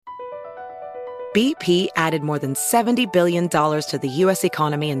BP added more than $70 billion to the U.S.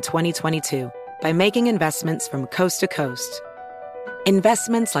 economy in 2022 by making investments from coast to coast.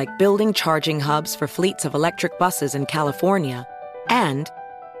 Investments like building charging hubs for fleets of electric buses in California and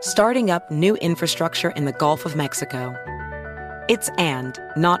starting up new infrastructure in the Gulf of Mexico. It's and,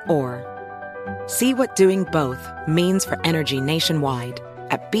 not or. See what doing both means for energy nationwide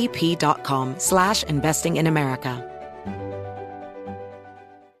at bp.com/investing in America.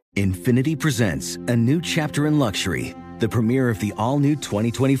 Infiniti presents a new chapter in luxury, the premiere of the all-new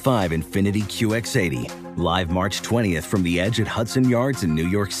 2025 Infiniti QX80, live March 20th from the Edge at Hudson Yards in New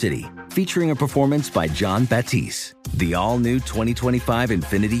York City, featuring a performance by Jon Batiste. The all-new 2025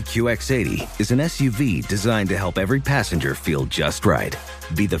 Infiniti QX80 is an SUV designed to help every passenger feel just right.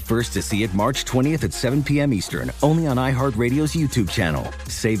 Be the first to see it March 20th at 7 p.m. Eastern, only on iHeartRadio's YouTube channel.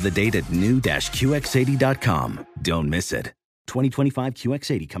 Save the date at new-QX80.com. Don't miss it. 2025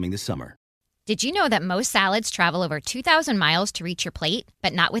 QX80 coming this summer. Did you know that most salads travel over 2,000 miles to reach your plate?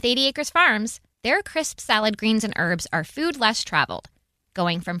 But not with 80 Acres Farms. Their crisp salad greens and herbs are food less traveled,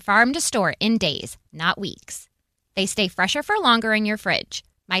 going from farm to store in days, not weeks. They stay fresher for longer in your fridge.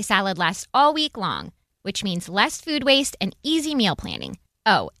 My salad lasts all week long, which means less food waste and easy meal planning.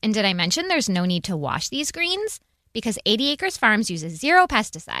 Oh, and did I mention there's no need to wash these greens? Because 80 Acres Farms uses zero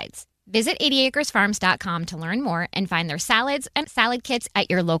pesticides. Visit 80acresfarms.com to learn more and find their salads and salad kits at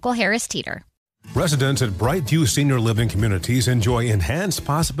your local Harris Teeter. Residents at Brightview Senior Living Communities enjoy enhanced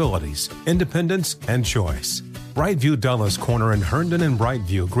possibilities, independence, and choice. Brightview Dulles Corner in Herndon and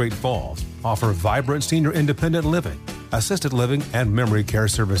Brightview, Great Falls, offer vibrant senior independent living, assisted living, and memory care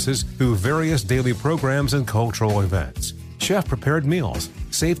services through various daily programs and cultural events. Chef-prepared meals,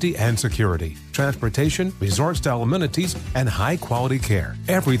 safety and security, transportation, resort-style amenities, and high-quality care.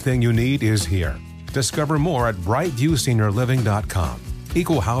 Everything you need is here. Discover more at brightviewseniorliving.com.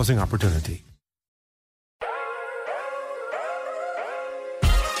 Equal housing opportunity.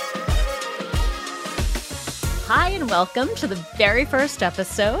 Hi, and welcome to the very first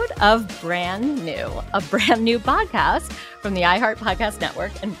episode of Brand New, a brand new podcast from the iHeart Podcast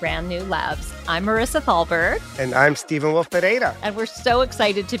Network and Brand New Labs. I'm Marissa Thalberg. And I'm Stephen Wolf Pereira. And we're so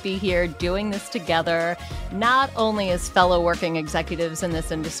excited to be here doing this together, not only as fellow working executives in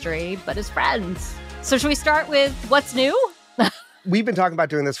this industry, but as friends. So should we start with what's new? We've been talking about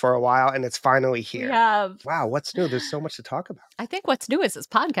doing this for a while, and it's finally here. We have. Wow, what's new? There's so much to talk about. I think what's new is this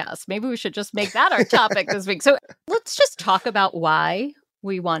podcast. Maybe we should just make that our topic this week. So let's just talk about why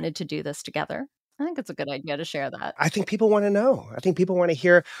we wanted to do this together. I think it's a good idea to share that. I think people want to know. I think people want to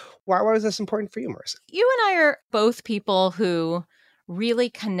hear, why was this important for you, Marissa? You and I are both people who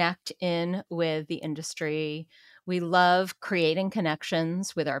really connect in with the industry. We love creating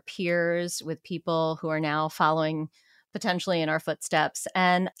connections with our peers, with people who are now following potentially in our footsteps.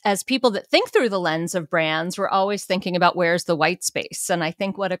 And as people that think through the lens of brands, we're always thinking about where's the white space. And I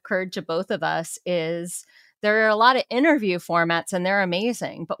think what occurred to both of us is there are a lot of interview formats and they're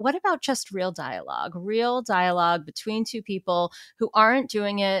amazing. But what about just real dialogue between two people who aren't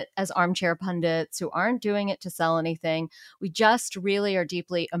doing it as armchair pundits, who aren't doing it to sell anything? We just really are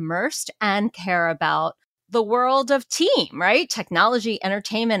deeply immersed and care about the world of team, right? Technology,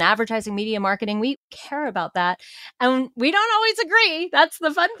 entertainment, advertising, media, marketing. We care about that. And we don't always agree. That's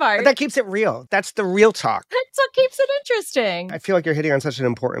the fun part. But that keeps it real. That's the real talk. That's what keeps it interesting. I feel like you're hitting on such an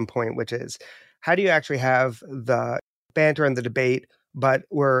important point, which is how do you actually have the banter and the debate, but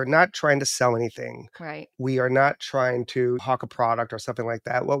we're not trying to sell anything. Right. We are not trying to hawk a product or something like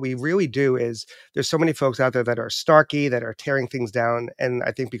that. What we really do is there's so many folks out there that are snarky, that are tearing things down. And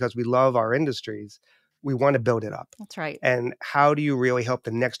I think because we love our industries, we want to build it up. That's right. And how do you really help the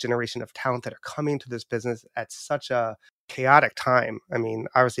next generation of talent that are coming to this business at such a chaotic time? I mean,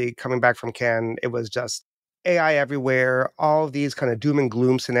 obviously coming back from Cannes, it was just AI everywhere, all of these kind of doom and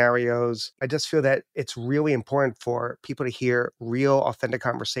gloom scenarios. I just feel that it's really important for people to hear real, authentic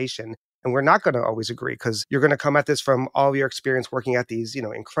conversation. And we're not going to always agree because you're going to come at this from all of your experience working at these,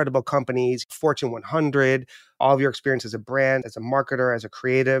 incredible companies, Fortune 100, all of your experience as a brand, as a marketer, as a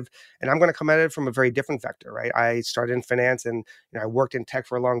creative. And I'm going to come at it from a very different vector, right? I started in finance and I worked in tech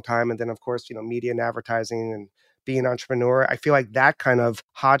for a long time. And then, of course, media and advertising and being an entrepreneur. I feel like that kind of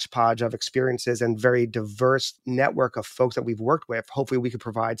hodgepodge of experiences and very diverse network of folks that we've worked with, hopefully we could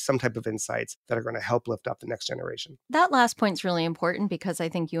provide some type of insights that are going to help lift up the next generation. That last point's really important because I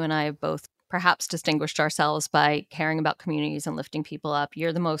think you and I have both perhaps distinguished ourselves by caring about communities and lifting people up.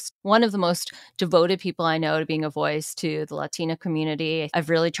 You're one of the most devoted people I know to being a voice to the Latina community. I've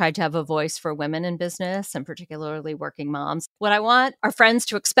really tried to have a voice for women in business and particularly working moms. What I want our friends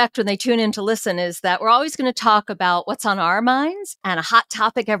to expect when they tune in to listen is that we're always going to talk about what's on our minds and a hot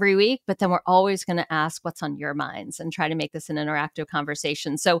topic every week, but then we're always going to ask what's on your minds and try to make this an interactive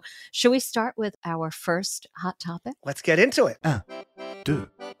conversation. So should we start with our first hot topic? Let's get into it. 1, 2,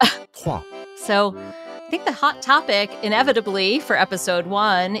 3. So I think the hot topic, inevitably, for episode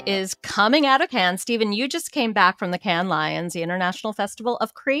 1 is coming out of Cannes. Stephen, you just came back from the Cannes Lions, the International Festival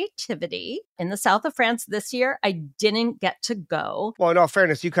of Creativity in the south of France this year. I didn't get to go. Well, in all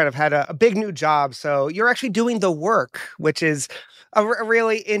fairness, you kind of had a big new job. So you're actually doing the work, which is a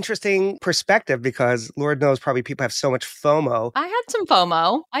really interesting perspective because Lord knows probably people have so much FOMO. I had some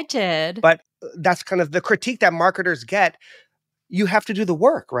FOMO. I did. But that's kind of the critique that marketers get. You have to do the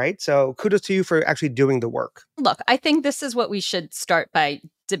work, right? So kudos to you for actually doing the work. Look, I think this is what we should start by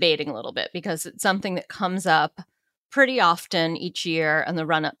debating a little bit because it's something that comes up pretty often each year in the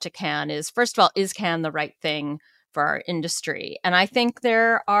run up to Cannes is, first of all, is Cannes the right thing for our industry? And I think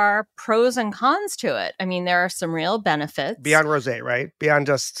there are pros and cons to it. I mean, there are some real benefits. Beyond rosé, right? Beyond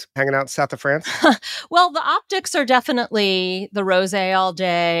just hanging out south of France? Well, the optics are definitely the rosé all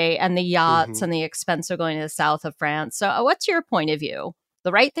day and the yachts and the expense of going to the south of France. So what's your point of view?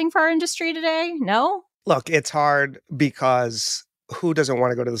 The right thing for our industry today? No? Look, it's hard because who doesn't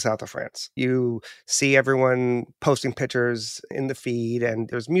want to go to the south of France? You see everyone posting pictures in the feed and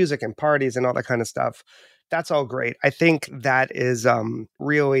there's music and parties and all that kind of stuff. That's all great. I think that is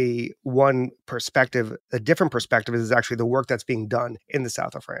really one perspective. A different perspective is actually the work that's being done in the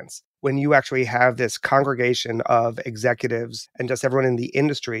south of France. When you actually have this congregation of executives and just everyone in the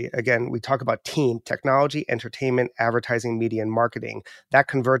industry, again, we talk about team, technology, entertainment, advertising, media, and marketing, that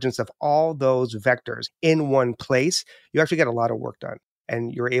convergence of all those vectors in one place, you actually get a lot of work done.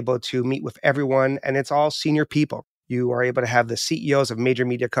 And you're able to meet with everyone, and it's all senior people. You are able to have the CEOs of major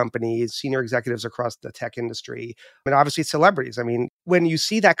media companies, senior executives across the tech industry, and obviously celebrities. I mean, when you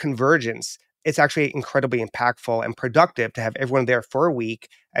see that convergence, it's actually incredibly impactful and productive to have everyone there for a week.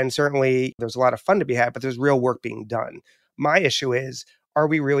 And certainly there's a lot of fun to be had, but there's real work being done. My issue is, are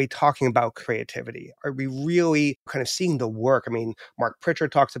we really talking about creativity? Are we really kind of seeing the work? I mean, Mark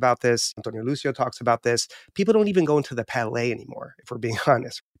Pritchard talks about this. Antonio Lucio talks about this. People don't even go into the Palais anymore, if we're being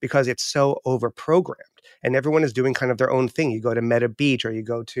honest, because it's so overprogrammed. And everyone is doing kind of their own thing. You go to Meta Beach or you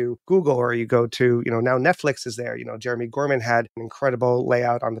go to Google or you go to, now Netflix is there. Jeremy Gorman had an incredible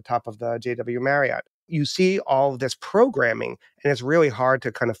layout on the top of the JW Marriott. You see all of this programming, and it's really hard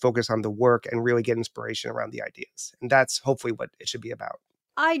to kind of focus on the work and really get inspiration around the ideas. And that's hopefully what it should be about.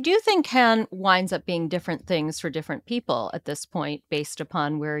 I do think Cannes winds up being different things for different people at this point, based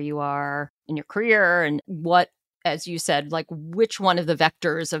upon where you are in your career and what, as you said, like which one of the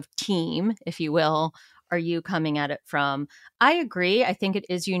vectors of team, if you will, are you coming at it from? I agree. I think it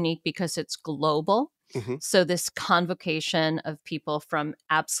is unique because it's global. So this convocation of people from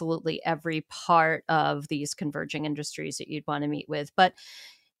absolutely every part of these converging industries that you'd want to meet with. But,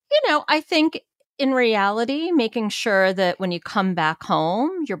 I think in reality, making sure that when you come back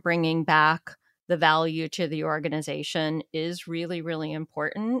home, you're bringing back the value to the organization is really, really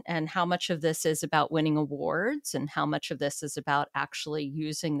important. And how much of this is about winning awards and how much of this is about actually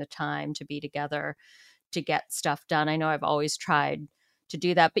using the time to be together to get stuff done. I know I've always tried to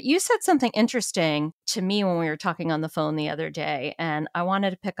do that. But you said something interesting to me when we were talking on the phone the other day. And I wanted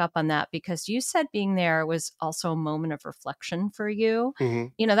to pick up on that because you said being there was also a moment of reflection for you.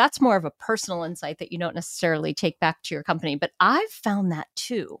 That's more of a personal insight that you don't necessarily take back to your company. But I've found that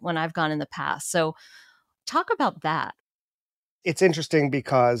too when I've gone in the past. So talk about that. It's interesting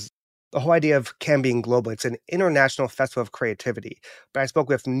because the whole idea of Cannes being global, it's an international festival of creativity. But I spoke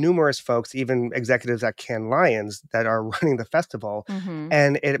with numerous folks, even executives at Cannes Lions that are running the festival,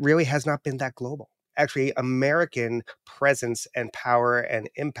 and it really has not been that global. Actually, American presence and power and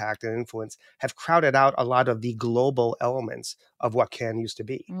impact and influence have crowded out a lot of the global elements of what Cannes used to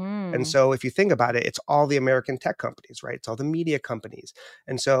be. And so if you think about it, it's all the American tech companies, right? It's all the media companies.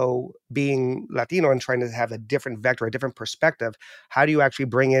 And so being Latino and trying to have a different vector, a different perspective, how do you actually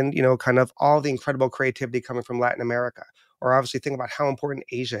bring in, kind of all the incredible creativity coming from Latin America? Or obviously think about how important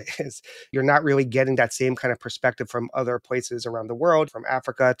Asia is. You're not really getting that same kind of perspective from other places around the world, from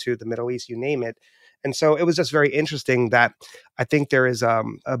Africa to the Middle East, you name it. And so it was just very interesting that I think there is a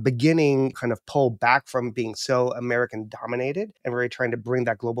beginning kind of pull back from being so American dominated and really trying to bring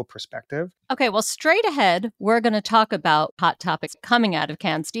that global perspective. Okay, well, straight ahead, we're going to talk about hot topics coming out of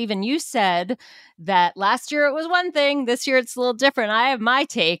Cannes. Stephen, you said that last year it was one thing, this year it's a little different. I have my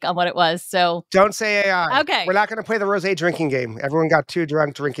take on what it was, so... Don't say AI. Okay. We're not going to play the rosé drinking game. Everyone got too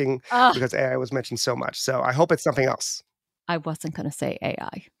drunk drinking because AI was mentioned so much. So I hope it's something else. I wasn't going to say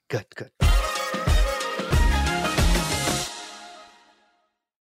AI. Good, good.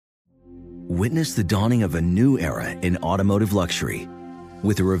 Witness the dawning of a new era in automotive luxury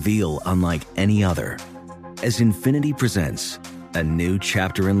with a reveal unlike any other as Infiniti presents a new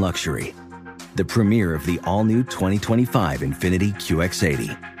chapter in luxury, the premiere of the all-new 2025 Infiniti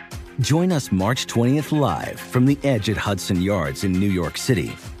QX80. Join us March 20th live from the Edge at Hudson Yards in New York City,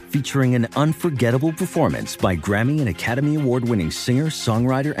 featuring an unforgettable performance by Grammy and Academy Award-winning singer,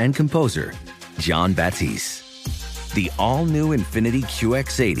 songwriter, and composer, Jon Batiste. The all-new Infiniti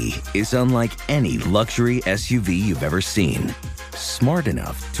QX80 is unlike any luxury SUV you've ever seen. Smart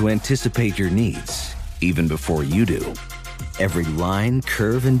enough to anticipate your needs, even before you do. Every line,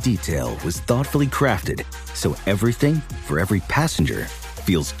 curve, and detail was thoughtfully crafted, so everything for every passenger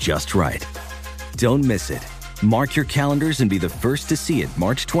feels just right. Don't miss it. Mark your calendars and be the first to see it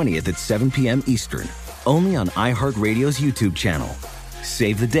March 20th at 7 p.m. Eastern, only on iHeartRadio's YouTube channel.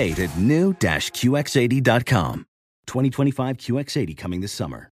 Save the date at new-QX80.com. 2025 QX80 coming this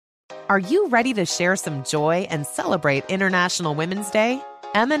summer. Are you ready to share some joy and celebrate International Women's Day?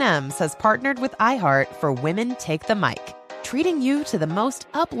 M&M's has partnered with iHeart for Women Take the Mic, treating you to the most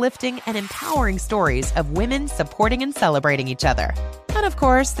uplifting and empowering stories of women supporting and celebrating each other. And of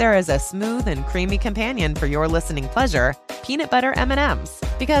course, there is a smooth and creamy companion for your listening pleasure, peanut butter M&Ms,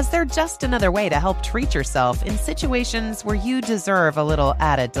 because they're just another way to help treat yourself in situations where you deserve a little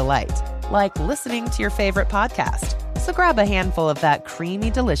added delight, like listening to your favorite podcast. So grab a handful of that creamy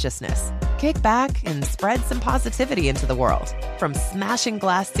deliciousness. Kick back and spread some positivity into the world. From smashing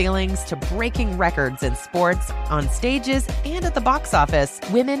glass ceilings to breaking records in sports, on stages, and at the box office,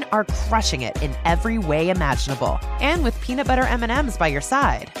 women are crushing it in every way imaginable. And with peanut butter M&Ms by your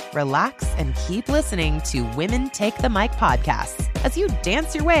side, relax and keep listening to Women Take the Mic podcasts as you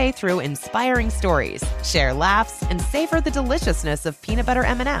dance your way through inspiring stories, share laughs, and savor the deliciousness of peanut butter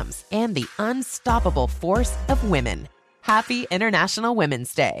M&Ms and the unstoppable force of women. Happy International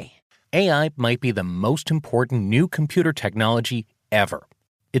Women's Day. AI might be the most important new computer technology ever.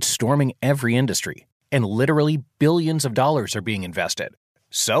 It's storming every industry, and literally billions of dollars are being invested.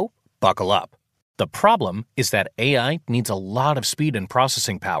 So, buckle up. The problem is that AI needs a lot of speed and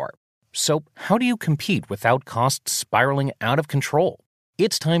processing power. So, how do you compete without costs spiraling out of control?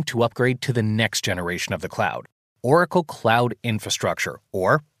 It's time to upgrade to the next generation of the cloud, Oracle Cloud Infrastructure,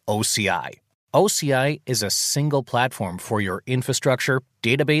 or OCI. OCI is a single platform for your infrastructure,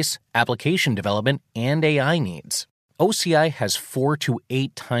 database, application development, and AI needs. OCI has 4 to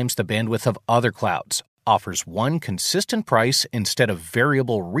 8 times the bandwidth of other clouds, offers one consistent price instead of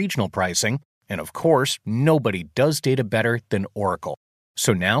variable regional pricing, and of course, nobody does data better than Oracle.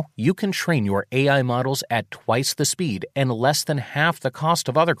 So now you can train your AI models at twice the speed and less than half the cost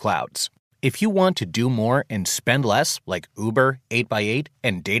of other clouds. If you want to do more and spend less, like Uber, 8x8,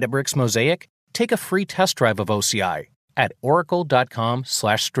 and Databricks Mosaic, take a free test drive of OCI at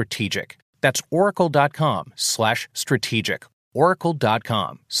oracle.com/strategic. That's oracle.com/strategic.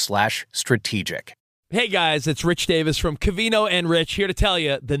 oracle.com/strategic. Hey guys, it's Rich Davis from Covino and Rich here to tell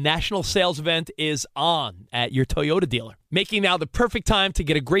you the national sales event is on at your Toyota dealer, making now the perfect time to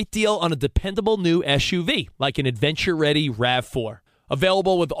get a great deal on a dependable new SUV like an adventure-ready RAV4.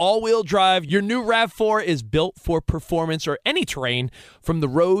 Available with all-wheel drive, your new RAV4 is built for performance or any terrain from the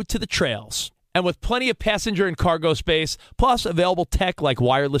road to the trails. And with plenty of passenger and cargo space, plus available tech like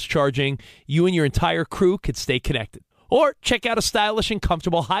wireless charging, you and your entire crew could stay connected. Or check out a stylish and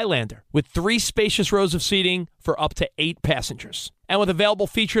comfortable Highlander with 3 spacious rows of seating for up to 8 passengers. And with available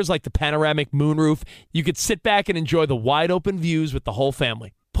features like the panoramic moonroof, you could sit back and enjoy the wide-open views with the whole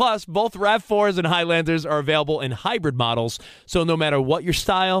family. Plus, both RAV4s and Highlanders are available in hybrid models, so no matter what your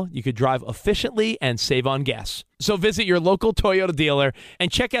style, you could drive efficiently and save on gas. So visit your local Toyota dealer and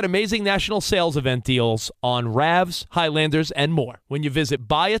check out amazing national sales event deals on RAVs, Highlanders, and more when you visit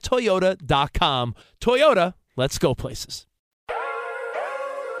buyatoyota.com. Toyota, let's go places.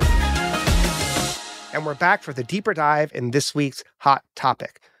 And we're back for the deeper dive in this week's hot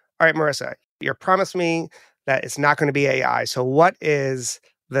topic. All right, Marissa, you promised me that it's not going to be AI. So what is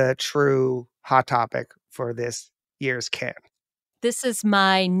the true hot topic for this year's Cannes? This is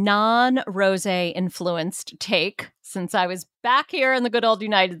my non-Rose influenced take, since I was back here in the good old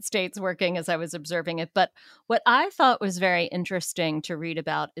United States working as I was observing it. But what I thought was very interesting to read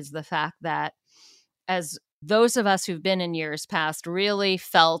about is the fact that as those of us who've been in years past really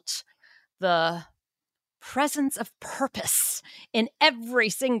felt the presence of purpose in every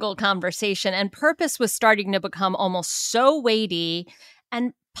single conversation, and purpose was starting to become almost so weighty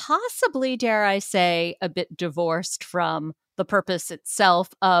and possibly, dare I say, a bit divorced from the purpose itself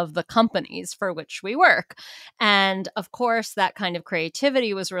of the companies for which we work. And of course, that kind of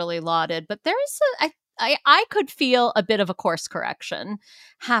creativity was really lauded, but I could feel a bit of a course correction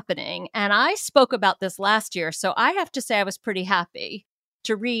happening. And I spoke about this last year, so I have to say I was pretty happy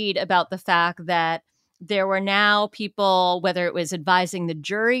to read about the fact that there were now people, whether it was advising the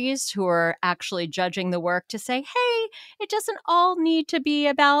juries who are actually judging the work, to say, hey, it doesn't all need to be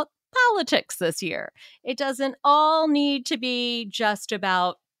about politics this year. It doesn't all need to be just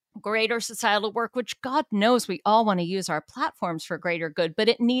about greater societal work, which God knows we all want to use our platforms for greater good, but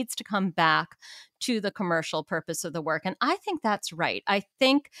it needs to come back to the commercial purpose of the work. And I think that's right. I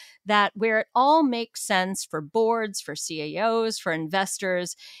think that where it all makes sense for boards, for CEOs, for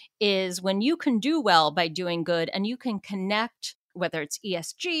investors, is when you can do well by doing good and you can connect, whether it's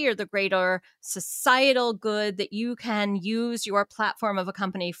ESG or the greater societal good that you can use your platform of a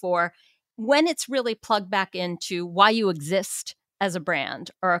company for, when it's really plugged back into why you exist as a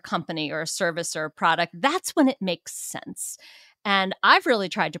brand or a company or a service or a product, that's when it makes sense. And I've really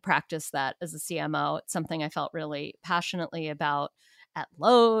tried to practice that as a CMO. It's something I felt really passionately about at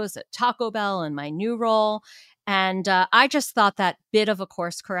Lowe's, at Taco Bell, in my new role. And I just thought that bit of a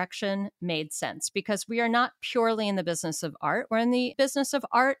course correction made sense because we are not purely in the business of art. We're in the business of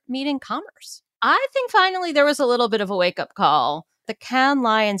art meeting commerce. I think finally there was a little bit of a wake-up call. The Cannes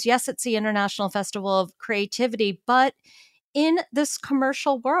Lions, yes, it's the International Festival of Creativity, but in this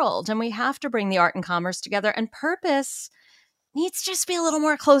commercial world, and we have to bring the art and commerce together, and purpose needs to just be a little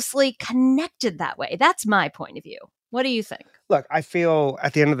more closely connected that way. That's my point of view. What do you think? Look, I feel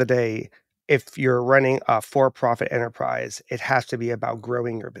at the end of the day, if you're running a for-profit enterprise, it has to be about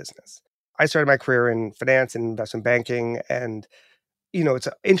growing your business. I started my career in finance and investment banking, and it's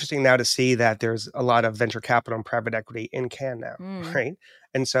interesting now to see that there's a lot of venture capital and private equity in Cannes now, right?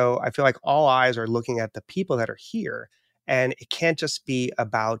 And so I feel like all eyes are looking at the people that are here. And it can't just be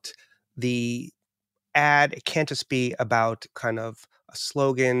about the ad. It can't just be about kind of a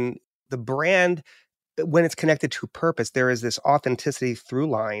slogan. The brand, when it's connected to purpose, there is this authenticity through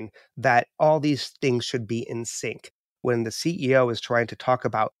line that all these things should be in sync. When the CEO is trying to talk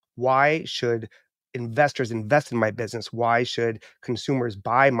about why should investors invest in my business, why should consumers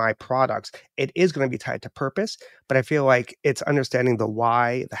buy my products, it is going to be tied to purpose. But I feel like it's understanding the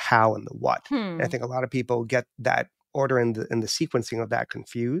why, the how, and the what. And I think a lot of people get that order and the sequencing of that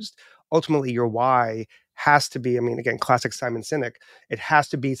confused. Ultimately, your why has to be, again, classic Simon Sinek, it has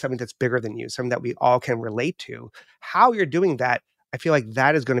to be something that's bigger than you, something that we all can relate to. How you're doing that, I feel like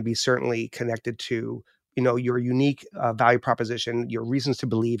that is going to be certainly connected to, your unique value proposition, your reasons to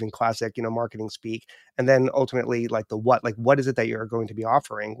believe in classic, marketing speak. And then ultimately, like the what is it that you're going to be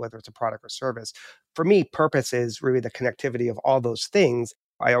offering, whether it's a product or service. For me, purpose is really the connectivity of all those things.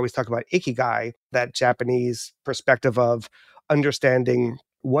 I always talk about ikigai, that Japanese perspective of understanding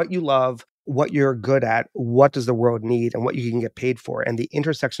what you love, what you're good at, what does the world need, and what you can get paid for. And the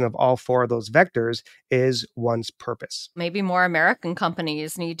intersection of all four of those vectors is one's purpose. Maybe more American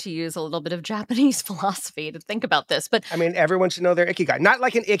companies need to use a little bit of Japanese philosophy to think about this. But everyone should know their ikigai. Not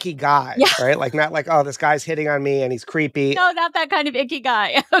like an ikigai, right? Like not like, oh, this guy's hitting on me and he's creepy. No, not that kind of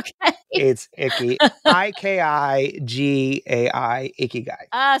ikigai. Okay. It's icky. Ikigai,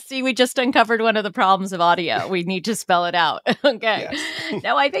 ikigai. See, we just uncovered one of the problems of audio. We need to spell it out. Okay. Yes.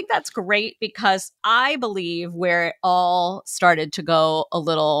 No, I think that's great because I believe where it all started to go a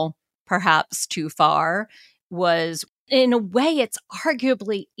little perhaps too far was, in a way, it's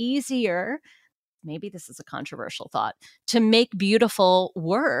arguably easier, maybe this is a controversial thought, to make beautiful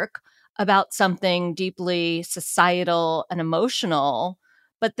work about something deeply societal and emotional.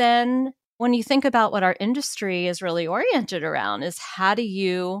 But then when you think about what our industry is really oriented around is how do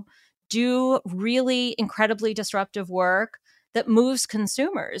you do really incredibly disruptive work that moves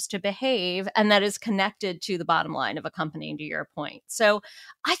consumers to behave and that is connected to the bottom line of a company, to your point. So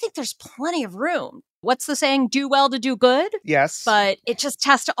I think there's plenty of room. What's the saying? Do well to do good? Yes. But it just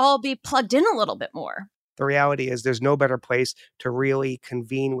has to all be plugged in a little bit more. The reality is there's no better place to really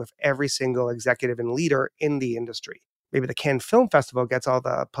convene with every single executive and leader in the industry. maybe the Cannes Film Festival gets all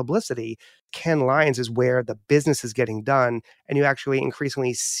the publicity, Cannes Lions is where the business is getting done. And you actually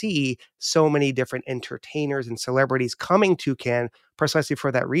increasingly see so many different entertainers and celebrities coming to Cannes precisely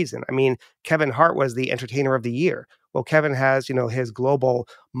for that reason. I mean, Kevin Hart was the entertainer of the year. Well, Kevin has, his global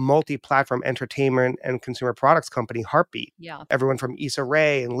multi-platform entertainment and consumer products company, Heartbeat. Yeah. Everyone from Issa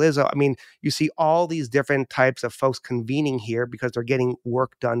Rae and Lizzo. I mean, you see all these different types of folks convening here because they're getting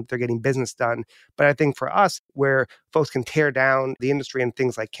work done, they're getting business done. But I think for us, where folks can tear down the industry and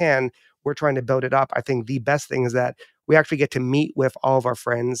things like Cannes, we're trying to build it up. I think the best thing is that we actually get to meet with all of our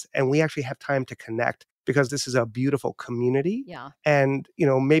friends and we actually have time to connect because this is a beautiful community. Yeah. And,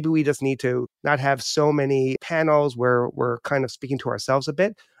 maybe we just need to not have so many panels where we're kind of speaking to ourselves a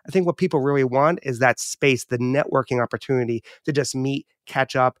bit. I think what people really want is that space, the networking opportunity to just meet,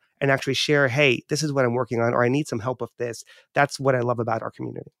 catch up, and actually share, hey, this is what I'm working on, or I need some help with this. That's what I love about our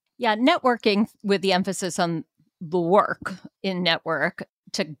community. Yeah, networking with the emphasis on the work in network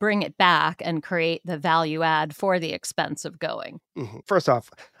to bring it back and create the value add for the expense of going. Mm-hmm. First off,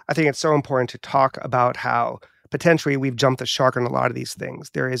 I think it's so important to talk about how potentially we've jumped the shark on a lot of these things.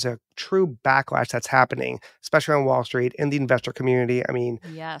 There is a true backlash that's happening, especially on Wall Street, in the investor community. I mean,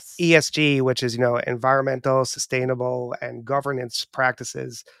 yes, ESG, which is, environmental, sustainable, and governance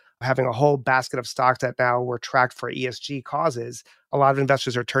practices, having a whole basket of stocks that now were tracked for ESG causes. A lot of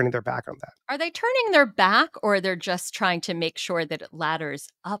investors are turning their back on that. Are they turning their back, or they're just trying to make sure that it ladders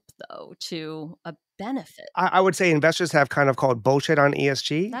up, though, to a benefit? I would say investors have kind of called bullshit on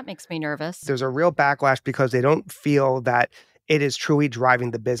ESG. That makes me nervous. There's a real backlash because they don't feel that it is truly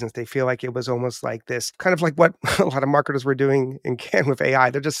driving the business. They feel like it was almost like this, kind of like what a lot of marketers were doing in Cannes with AI.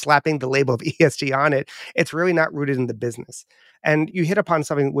 They're just slapping the label of ESG on it. It's really not rooted in the business. And you hit upon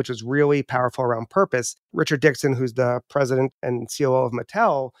something which was really powerful around purpose. Richard Dixon, who's the president and COO of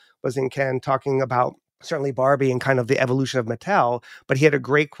Mattel, was in Cannes talking about certainly Barbie and kind of the evolution of Mattel. But he had a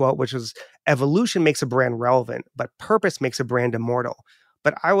great quote, which was, evolution makes a brand relevant, but purpose makes a brand immortal.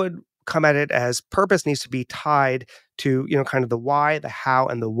 But I would come at it as purpose needs to be tied to, kind of the why, the how,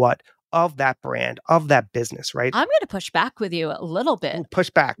 and the what of that brand, of that business, right? I'm going to push back with you a little bit. Ooh, push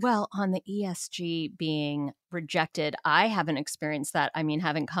back. Well, on the ESG being rejected, I haven't experienced that. I mean,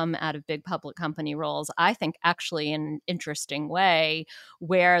 having come out of big public company roles, I think actually in an interesting way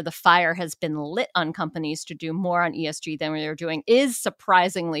where the fire has been lit on companies to do more on ESG than they're doing is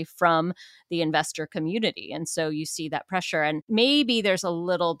surprisingly from the investor community. And so you see that pressure, and maybe there's a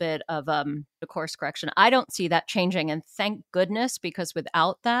little bit of a course correction. I don't see that changing, and thank goodness, because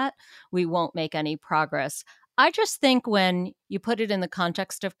without that, we won't make any progress. I just think when you put it in the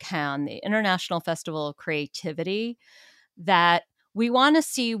context of Cannes, the International Festival of Creativity, that we want to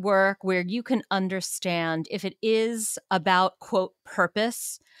see work where you can understand if it is about, quote,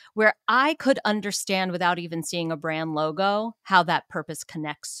 purpose, where I could understand without even seeing a brand logo, how that purpose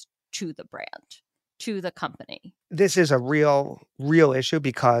connects to the brand, to the company. This is a real issue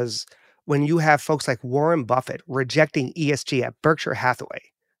because when you have folks like Warren Buffett rejecting ESG at Berkshire Hathaway,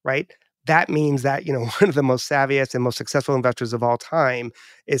 right? That means that, one of the most savviest and most successful investors of all time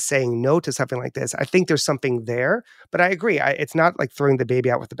is saying no to something like this. I think there's something there, but I agree. It's not like throwing the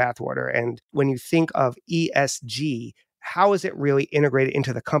baby out with the bathwater. And when you think of ESG, how is it really integrated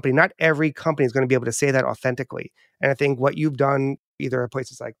into the company? Not every company is going to be able to say that authentically. And I think what you've done, either at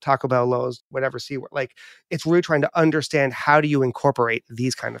places like Taco Bell, Lowe's, whatever, it's really trying to understand how do you incorporate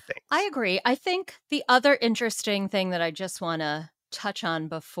these kind of things. I agree. I think the other interesting thing that I just want to touch on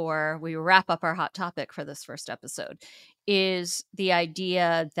before we wrap up our hot topic for this first episode is the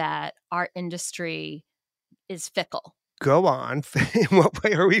idea that our industry is fickle. Go on. In what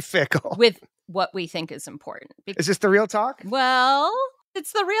way are we fickle? With what we think is important. Is this the real talk? Well,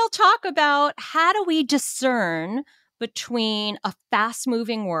 it's the real talk about how do we discern between a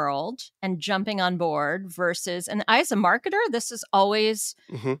fast-moving world and jumping on board versus, and I as a marketer, this is always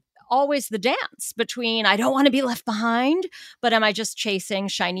the dance between I don't want to be left behind, but am I just chasing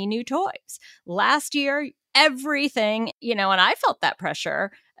shiny new toys? Last year, everything, and I felt that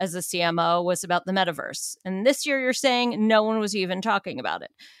pressure as a CMO was about the metaverse. And this year you're saying no one was even talking about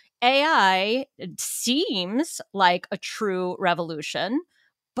it. AI seems like a true revolution,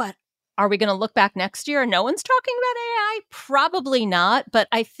 but are we going to look back next year and no one's talking about AI? Probably not, but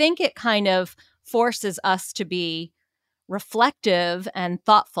I think it kind of forces us to be reflective and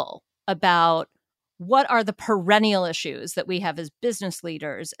thoughtful about what are the perennial issues that we have as business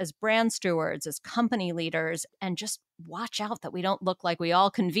leaders, as brand stewards, as company leaders, and just watch out that we don't look like we all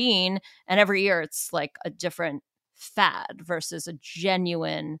convene and every year it's like a different fad versus a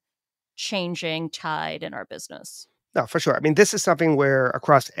genuine changing tide in our business. No, for sure. I mean, this is something where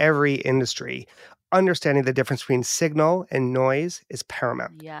across every industry, understanding the difference between signal and noise is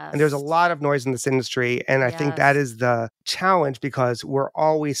paramount. Yes. And there's a lot of noise in this industry. And I think that is the challenge because we're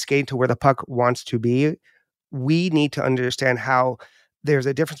always skating to where the puck wants to be. We need to understand how there's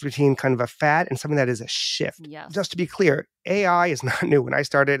a difference between kind of a fad and something that is a shift. Yes. Just to be clear, AI is not new. When I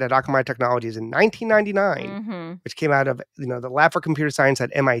started at Akamai Technologies in 1999, which came out of the Lab for Computer Science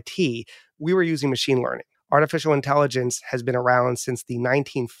at MIT, we were using machine learning. Artificial intelligence has been around since the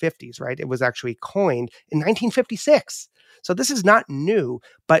 1950s, right? It was actually coined in 1956. So this is not new,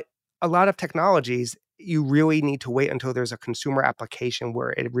 but a lot of technologies, you really need to wait until there's a consumer application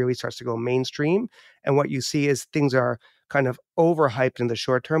where it really starts to go mainstream. And what you see is things are kind of overhyped in the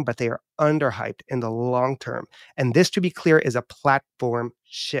short term, but they are underhyped in the long term. And this, to be clear, is a platform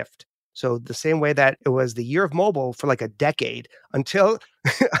shift. So the same way that it was the year of mobile for like a decade until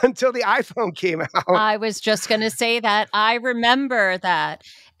the iPhone came out. I was just going to say that. I remember that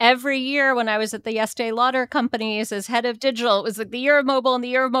every year when I was at the Estee Lauder companies as head of digital, it was like the year of mobile and the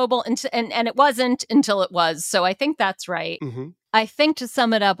year of mobile. And it wasn't until it was. So I think that's right. I think to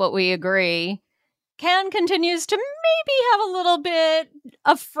sum it up, what we agree, Cannes continues to maybe have a little bit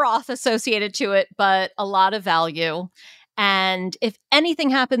of froth associated to it, but a lot of value. And if anything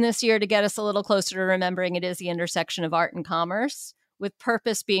happened this year to get us a little closer to remembering it is the intersection of art and commerce, with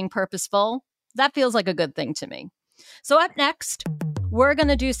purpose being purposeful, that feels like a good thing to me. So up next, we're going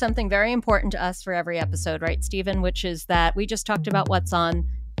to do something very important to us for every episode, right, Stephen? Which is that we just talked about what's on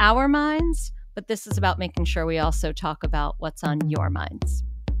our minds, but this is about making sure we also talk about what's on your minds.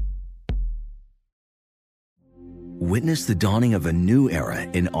 Witness the dawning of a new era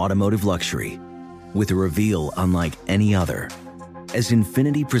in automotive luxury with a reveal unlike any other as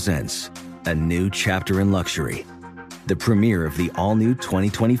Infiniti presents a new chapter in luxury, the premiere of the all-new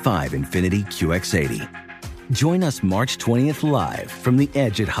 2025 Infiniti QX80. Join us March 20th live from the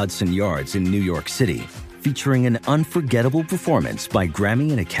Edge at Hudson Yards in New York City, featuring an unforgettable performance by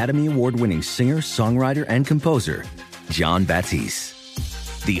Grammy and Academy Award-winning singer, songwriter, and composer, Jon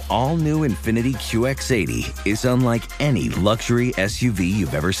Batiste. The all-new Infiniti QX80 is unlike any luxury SUV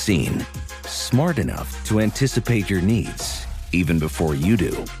you've ever seen. Smart enough to anticipate your needs, even before you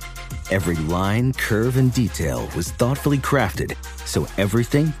do. Every line, curve, and detail was thoughtfully crafted, so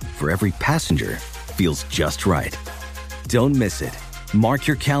everything for every passenger feels just right. Don't miss it. Mark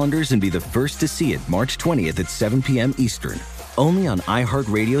your calendars and be the first to see it March 20th at 7 p.m. Eastern, only on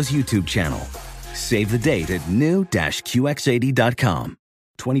iHeartRadio's YouTube channel. Save the date at new-QX80.com.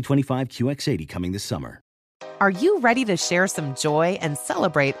 2025 QX80 coming this summer. Are you ready to share some joy and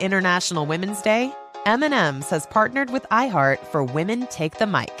celebrate International Women's Day? M&M's has partnered with iHeart for Women Take the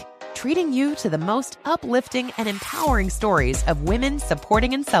Mic, treating you to the most uplifting and empowering stories of women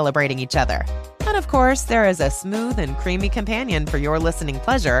supporting and celebrating each other. And of course, there is a smooth and creamy companion for your listening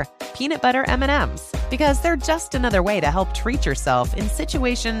pleasure, peanut butter M&M's, because they're just another way to help treat yourself in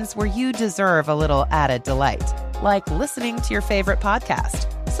situations where you deserve a little added delight, like listening to your favorite podcast.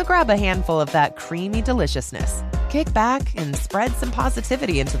 So grab a handful of that creamy deliciousness. Kick back and spread some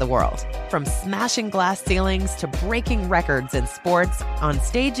positivity into the world. From smashing glass ceilings to breaking records in sports, on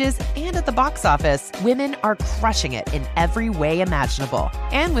stages, and at the box office, women are crushing it in every way imaginable.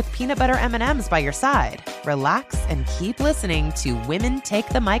 And with peanut butter M&M's by your side, relax and keep listening to Women Take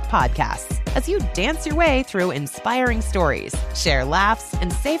the Mic podcasts as you dance your way through inspiring stories, share laughs,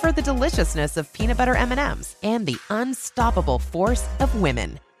 and savor the deliciousness of peanut butter M&M's and the unstoppable force of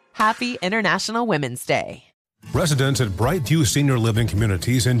women. Happy International Women's Day. Residents at Brightview Senior Living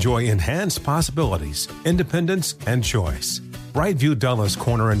Communities enjoy enhanced possibilities, independence, and choice. Brightview Dulles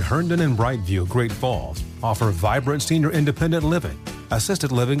Corner in Herndon and Brightview, Great Falls, offer vibrant senior independent living,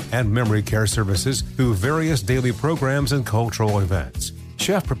 assisted living, and memory care services through various daily programs and cultural events.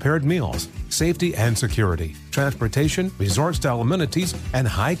 Chef-prepared meals, safety and security, transportation, resort-style amenities, and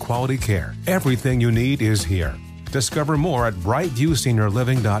high-quality care. Everything you need is here. Discover more at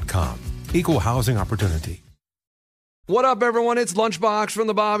brightviewseniorliving.com. Equal housing opportunity. What up, everyone? It's Lunchbox from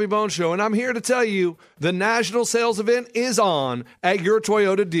the Bobby Bones Show, and I'm here to tell you the national sales event is on at your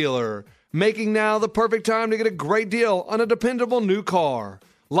Toyota dealer, making now the perfect time to get a great deal on a dependable new car.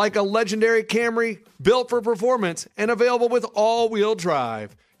 Like a legendary Camry, built for performance and available with all-wheel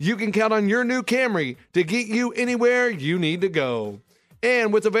drive. You can count on your new Camry to get you anywhere you need to go.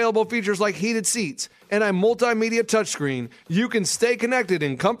 And with available features like heated seats and a multimedia touchscreen, you can stay connected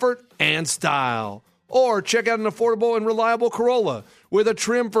in comfort and style. Or check out an affordable and reliable Corolla with a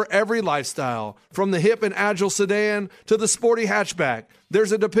trim for every lifestyle. From the hip and agile sedan to the sporty hatchback,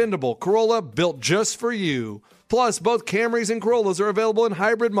 there's a dependable Corolla built just for you. Plus, both Camrys and Corollas are available in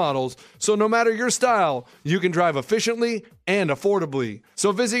hybrid models, so no matter your style, you can drive efficiently and affordably.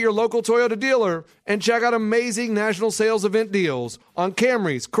 So visit your local Toyota dealer and check out amazing national sales event deals on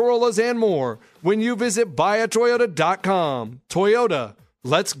Camrys, Corollas, and more when you visit buyatoyota.com. Toyota,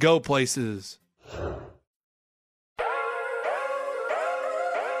 let's go places.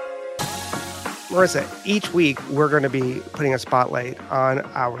 Marissa, each week we're going to be putting a spotlight on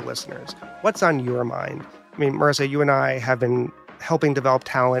our listeners. What's on your mind? I mean, Marissa, you and I have been helping develop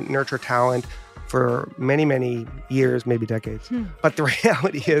talent, nurture talent for many, many years, maybe decades. But the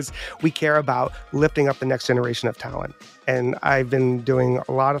reality is we care about lifting up the next generation of talent. And I've been doing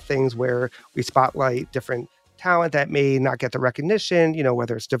a lot of things where we spotlight different talent that may not get the recognition,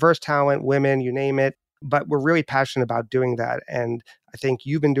 whether it's diverse talent, women, you name it. But we're really passionate about doing that. And I think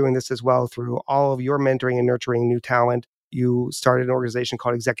you've been doing this as well through all of your mentoring and nurturing new talent. You started an organization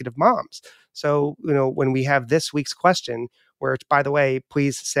called Executive Moms. So, when we have this week's question, where, by the way,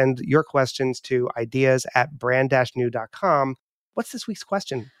 please send your questions to ideas@brand-new.com. What's this week's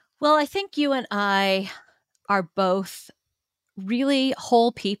question? Well, I think you and I are both really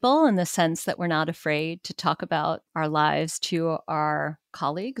whole people in the sense that we're not afraid to talk about our lives to our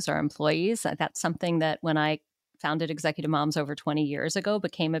colleagues, our employees. That's something that when I founded Executive Moms over 20 years ago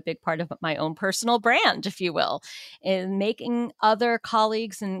became a big part of my own personal brand, if you will, in making other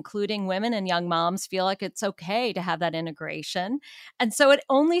colleagues, including women and young moms, feel like it's okay to have that integration. And so it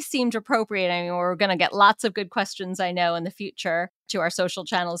only seemed appropriate. I mean, we're going to get lots of good questions, I know, in the future to our social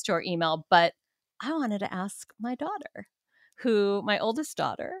channels, to our email, but I wanted to ask my daughter, my oldest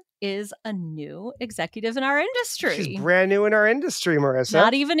daughter, is a new executive in our industry. She's brand new in our industry, Marissa.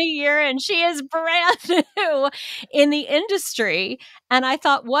 Not even a year, and she is brand new in the industry. And I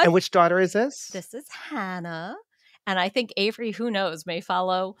thought, what? And which daughter is this? This is Hannah. And I think Avery, who knows, may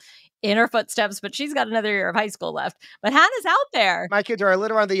follow in her footsteps, but she's got another year of high school left. But Hannah's out there. My kids are a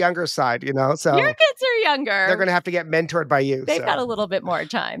little on the younger side, so your kids are younger. They're going to have to get mentored by you. They've got a little bit more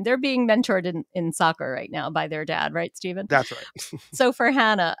time. They're being mentored in soccer right now by their dad, right, Stephen? That's right. So for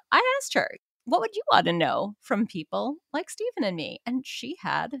Hannah, I asked her, what would you want to know from people like Stephen and me? And she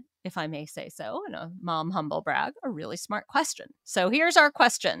had, if I may say so, in a mom humble brag, a really smart question. So here's our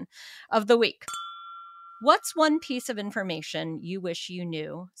question of the week. What's one piece of information you wish you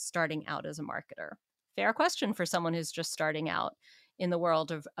knew starting out as a marketer? Fair question for someone who's just starting out in the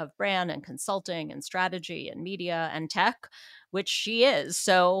world of brand and consulting and strategy and media and tech, which she is.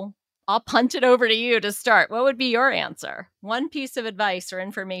 So I'll punt it over to you to start. What would be your answer? One piece of advice or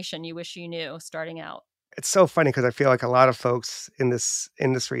information you wish you knew starting out. It's so funny because I feel like a lot of folks in this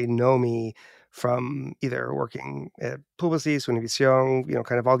industry know me from either working at Publicis, Univision,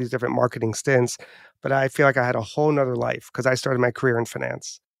 kind of all these different marketing stints. But I feel like I had a whole nother life because I started my career in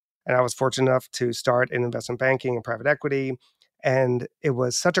finance. And I was fortunate enough to start in investment banking and private equity. And it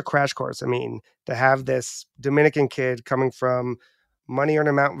was such a crash course. I mean, to have this Dominican kid coming from money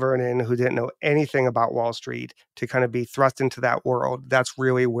earner Mount Vernon who didn't know anything about Wall Street to kind of be thrust into that world, that's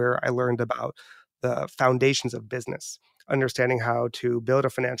really where I learned about the foundations of business. Understanding how to build a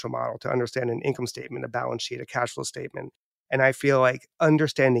financial model, to understand an income statement, a balance sheet, a cash flow statement. And I feel like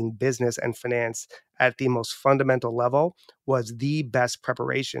understanding business and finance at the most fundamental level was the best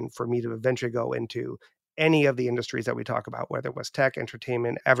preparation for me to eventually go into any of the industries that we talk about, whether it was tech,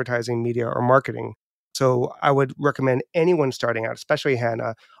 entertainment, advertising, media, or marketing. So I would recommend anyone starting out, especially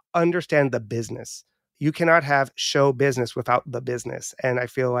Hannah, understand the business. You cannot have show business without the business. And I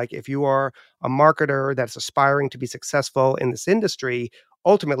feel like if you are a marketer that's aspiring to be successful in this industry,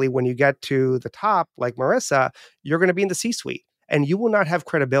 ultimately, when you get to the top, like Marissa, you're going to be in the C-suite. And you will not have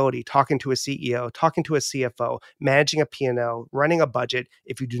credibility talking to a CEO, talking to a CFO, managing a P&L, running a budget,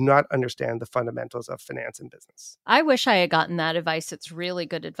 if you do not understand the fundamentals of finance and business. I wish I had gotten that advice. It's really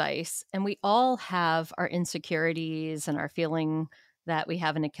good advice. And we all have our insecurities and our feeling that we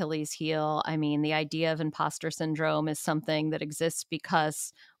have an Achilles heel. I mean, the idea of imposter syndrome is something that exists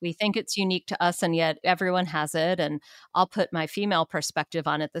because we think it's unique to us, and yet everyone has it. And I'll put my female perspective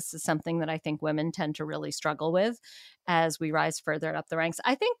on it. This is something that I think women tend to really struggle with as we rise further up the ranks.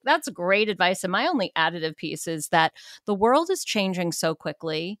 I think that's great advice. And my only additive piece is that the world is changing so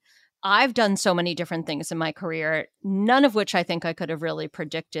quickly. I've done so many different things in my career, none of which I think I could have really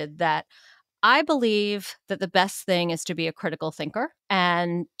predicted, that I believe that the best thing is to be a critical thinker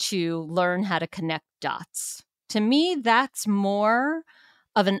and to learn how to connect dots. To me, that's more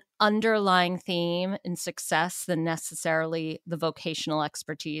of an underlying theme in success than necessarily the vocational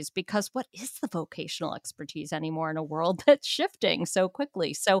expertise, because what is the vocational expertise anymore in a world that's shifting so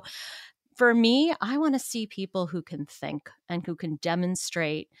quickly? So for me, I want to see people who can think and who can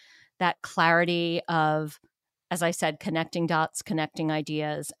demonstrate that clarity of as I said, connecting dots, connecting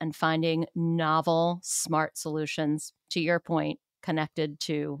ideas, and finding novel, smart solutions, to your point, connected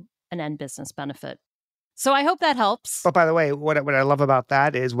to an end business benefit. So I hope that helps. But by the way, what I love about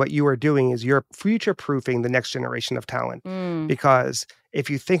that is what you are doing is you're future-proofing the next generation of talent. Because if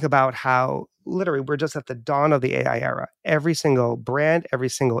you think about how literally we're just at the dawn of the AI era, every single brand, every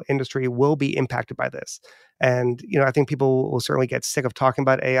single industry will be impacted by this. And, I think people will certainly get sick of talking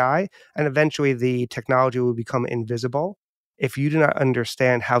about AI, and eventually the technology will become invisible. If you do not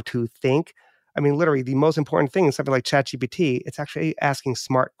understand how to think, literally the most important thing is something like ChatGPT, it's actually asking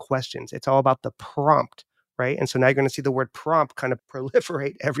smart questions. It's all about the prompt, right? And so now you're going to see the word prompt kind of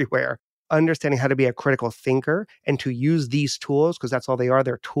proliferate everywhere. Understanding how to be a critical thinker and to use these tools, because that's all they are,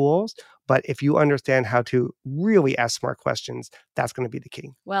 they're tools. But if you understand how to really ask smart questions, that's going to be the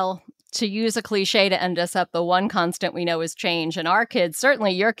key. Well, to use a cliche to end us up, the one constant we know is change. And our kids,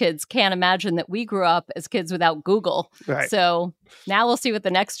 certainly your kids, can't imagine that we grew up as kids without Google. Right. So now we'll see what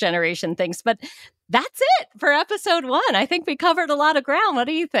the next generation thinks. But that's it for episode 1. I think we covered a lot of ground. What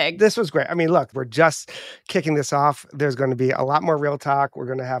do you think? This was great. Look, we're just kicking this off. There's going to be a lot more real talk. We're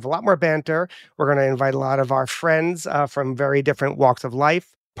going to have a lot more banter. We're going to invite a lot of our friends from very different walks of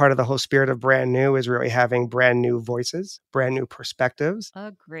life. Part of the whole spirit of Brand New is really having brand new voices, brand new perspectives.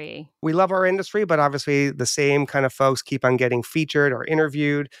 Agree. We love our industry, but obviously the same kind of folks keep on getting featured or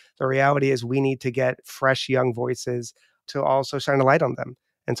interviewed. The reality is we need to get fresh, young voices to also shine a light on them.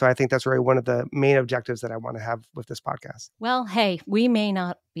 And so I think that's really one of the main objectives that I want to have with this podcast. Well, hey, we may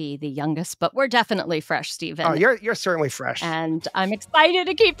not be the youngest, but we're definitely fresh, Stephen. Oh, you're certainly fresh. And I'm excited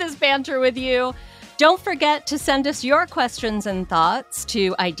to keep this banter with you. Don't forget to send us your questions and thoughts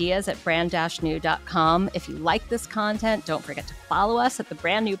to ideas@brand-new.com. If you like this content, don't forget to follow us at the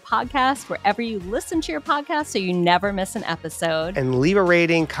Brand New Podcast, wherever you listen to your podcast, so you never miss an episode. And leave a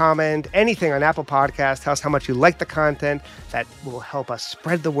rating, comment, anything on Apple Podcasts. Tell us how much you like the content. That will help us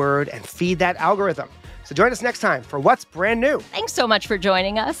spread the word and feed that algorithm. So join us next time for What's Brand New. Thanks so much for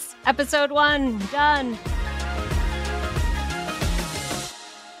joining us. Episode 1, done.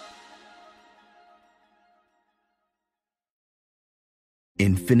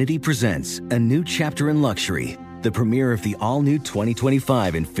 Infiniti presents a new chapter in luxury, the premiere of the all-new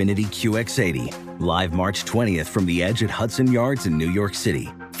 2025 Infiniti QX80, live March 20th from the Edge at Hudson Yards in New York City,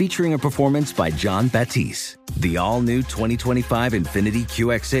 featuring a performance by Jon Batiste. The all-new 2025 Infiniti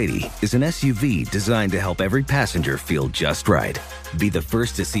QX80 is an SUV designed to help every passenger feel just right. Be the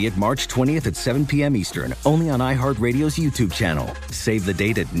first to see it March 20th at 7 p.m. Eastern, only on iHeartRadio's YouTube channel. Save the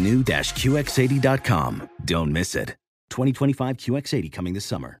date at new-QX80.com. Don't miss it. 2025 QX80 coming this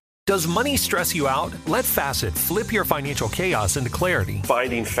summer. Does money stress you out? Let Facet flip your financial chaos into clarity.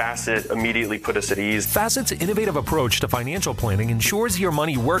 Finding Facet immediately put us at ease. Facet's innovative approach to financial planning ensures your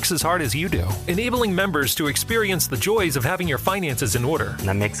money works as hard as you do, enabling members to experience the joys of having your finances in order. And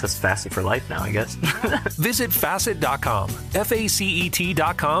that makes us Facet for life now, I guess. Visit Facet.com,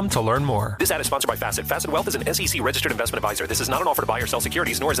 FACET.com to learn more. This ad is sponsored by Facet. Facet Wealth is an SEC registered investment advisor. This is not an offer to buy or sell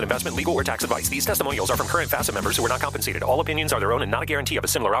securities, nor is it investment, legal, or tax advice. These testimonials are from current Facet members who are not compensated. All opinions are their own and not a guarantee of a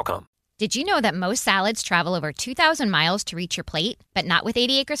similar outcome. Did you know that most salads travel over 2,000 miles to reach your plate? But not with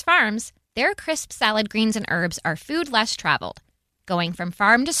 80 Acres Farms. Their crisp salad greens and herbs are food less traveled, going from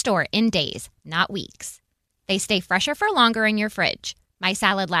farm to store in days, not weeks. They stay fresher for longer in your fridge. My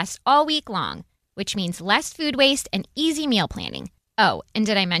salad lasts all week long, which means less food waste and easy meal planning. Oh, and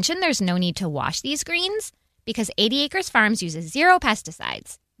did I mention there's no need to wash these greens? Because 80 Acres Farms uses 0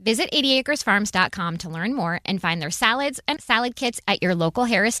 pesticides. Visit 80acresfarms.com to learn more and find their salads and salad kits at your local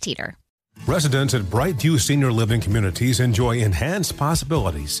Harris Teeter. Residents at Brightview Senior Living Communities enjoy enhanced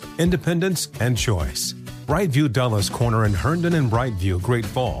possibilities, independence, and choice. Brightview Dulles Corner in Herndon and Brightview, Great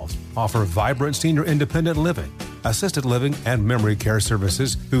Falls, offer vibrant senior independent living, assisted living, and memory care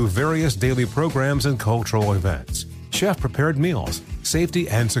services through various daily programs and cultural events. Chef-prepared meals, safety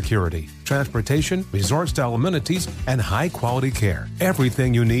and security, transportation, resort-style amenities, and high-quality care.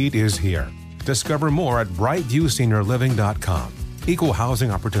 Everything you need is here. Discover more at brightviewseniorliving.com. Equal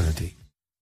housing opportunity.